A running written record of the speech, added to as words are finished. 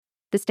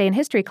This Day in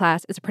History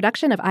class is a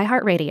production of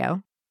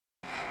iHeartRadio.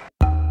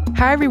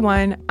 Hi,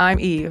 everyone. I'm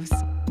Eves.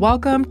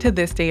 Welcome to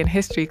This Day in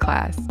History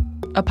class,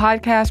 a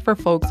podcast for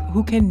folks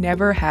who can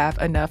never have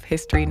enough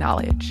history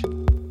knowledge.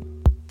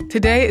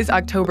 Today is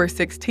October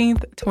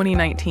 16th,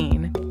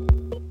 2019.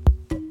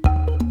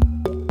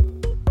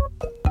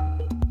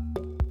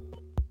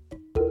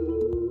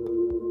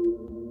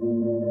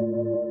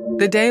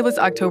 The day was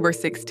October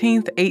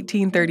 16th,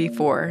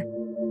 1834.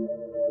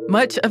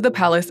 Much of the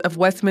Palace of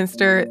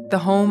Westminster, the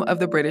home of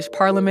the British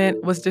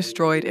Parliament, was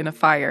destroyed in a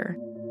fire.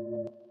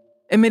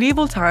 In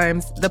medieval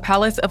times, the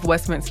Palace of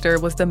Westminster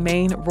was the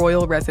main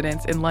royal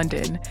residence in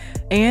London,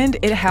 and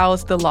it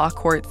housed the law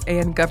courts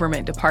and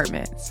government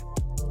departments.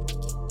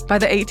 By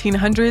the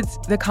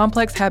 1800s, the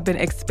complex had been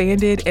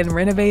expanded and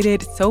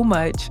renovated so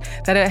much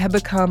that it had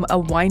become a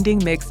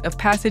winding mix of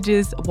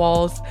passages,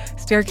 walls,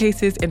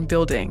 staircases, and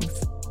buildings.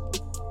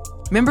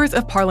 Members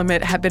of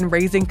Parliament had been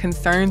raising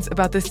concerns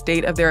about the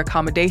state of their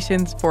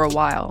accommodations for a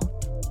while.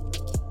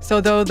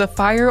 So though the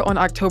fire on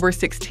October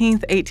 16,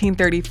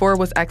 1834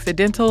 was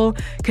accidental,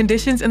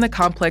 conditions in the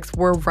complex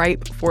were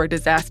ripe for a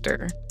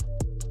disaster.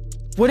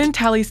 Wooden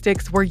tally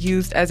sticks were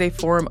used as a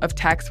form of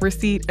tax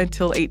receipt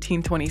until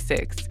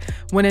 1826,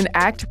 when an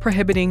act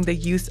prohibiting the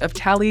use of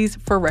tallies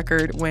for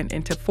record went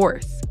into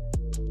force.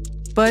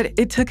 But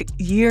it took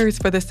years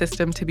for the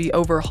system to be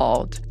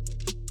overhauled.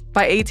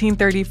 By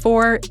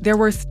 1834, there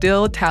were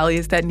still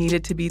tallies that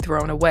needed to be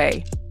thrown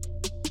away.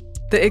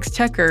 The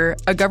Exchequer,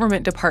 a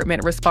government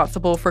department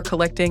responsible for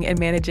collecting and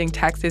managing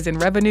taxes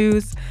and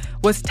revenues,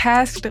 was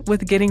tasked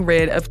with getting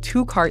rid of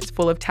 2 carts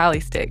full of tally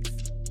sticks.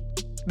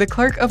 The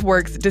Clerk of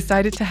Works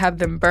decided to have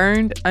them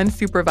burned,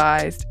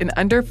 unsupervised, in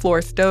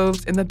underfloor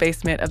stoves in the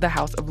basement of the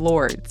House of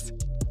Lords.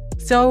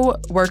 So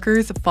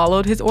workers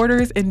followed his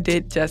orders and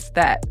did just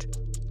that.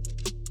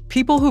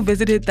 People who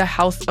visited the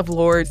House of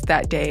Lords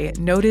that day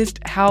noticed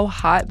how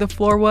hot the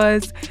floor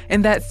was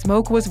and that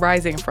smoke was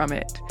rising from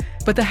it.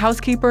 But the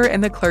housekeeper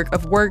and the Clerk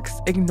of Works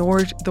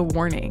ignored the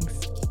warnings.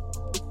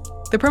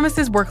 The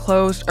premises were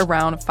closed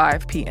around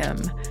 5 p.m.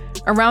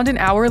 Around an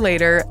hour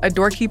later, a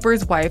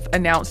doorkeeper's wife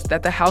announced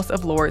that the House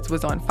of Lords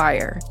was on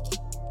fire.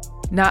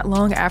 Not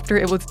long after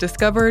it was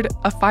discovered,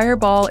 a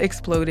fireball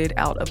exploded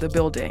out of the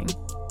building.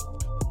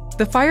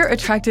 The fire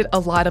attracted a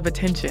lot of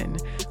attention.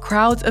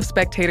 Crowds of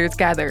spectators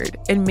gathered,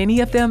 and many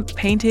of them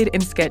painted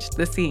and sketched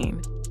the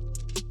scene.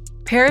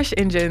 Parish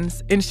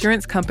engines,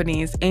 insurance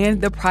companies,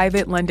 and the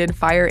private London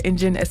fire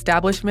engine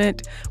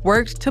establishment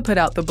worked to put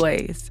out the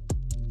blaze.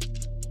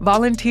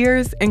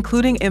 Volunteers,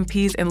 including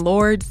MPs and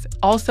lords,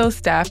 also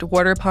staffed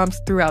water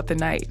pumps throughout the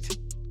night.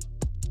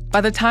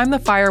 By the time the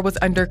fire was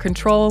under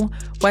control,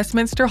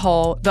 Westminster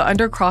Hall, the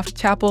Undercroft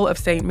Chapel of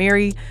St.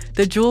 Mary,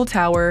 the Jewel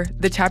Tower,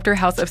 the Chapter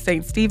House of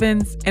St.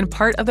 Stephen's, and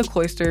part of the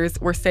cloisters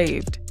were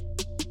saved.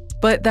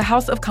 But the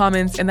House of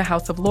Commons and the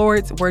House of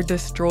Lords were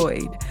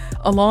destroyed,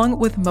 along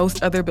with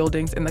most other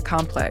buildings in the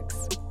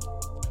complex.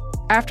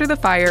 After the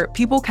fire,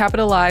 people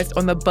capitalized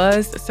on the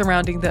buzz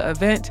surrounding the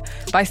event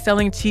by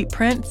selling cheap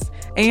prints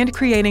and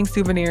creating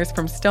souvenirs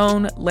from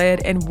stone,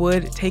 lead, and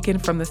wood taken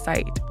from the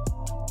site.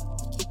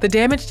 The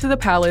damage to the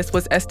palace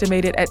was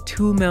estimated at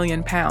 £2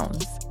 million.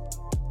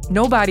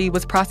 Nobody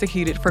was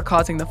prosecuted for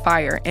causing the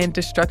fire and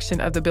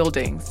destruction of the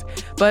buildings,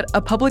 but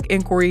a public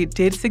inquiry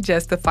did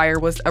suggest the fire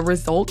was a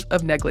result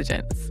of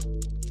negligence.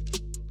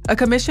 A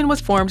commission was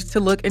formed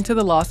to look into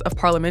the loss of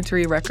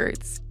parliamentary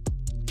records.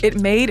 It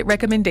made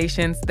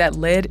recommendations that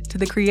led to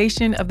the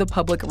creation of the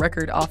Public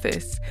Record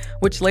Office,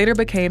 which later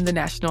became the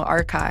National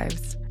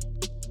Archives.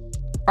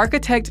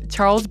 Architect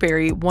Charles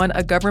Barry won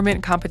a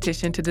government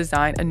competition to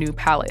design a new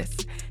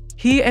palace.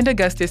 He and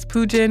Augustus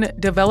Pugin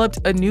developed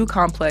a new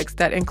complex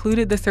that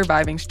included the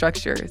surviving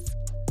structures.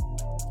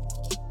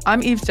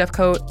 I'm Eve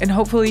Jeffcoat, and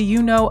hopefully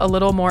you know a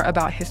little more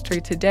about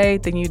history today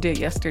than you did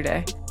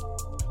yesterday.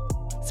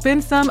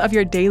 Spend some of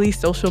your daily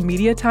social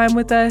media time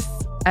with us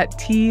at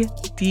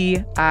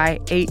TDIHC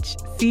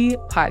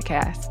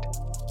Podcast.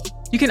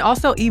 You can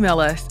also email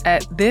us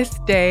at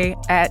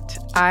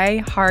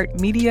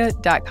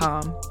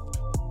thisday@iheartmedia.com.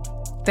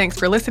 Thanks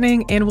for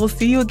listening, and we'll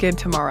see you again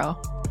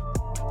tomorrow.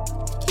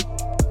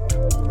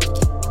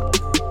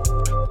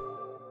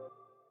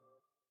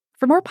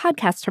 For more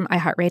podcasts from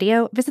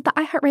iHeartRadio, visit the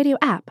iHeartRadio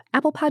app,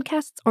 Apple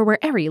Podcasts, or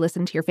wherever you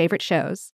listen to your favorite shows.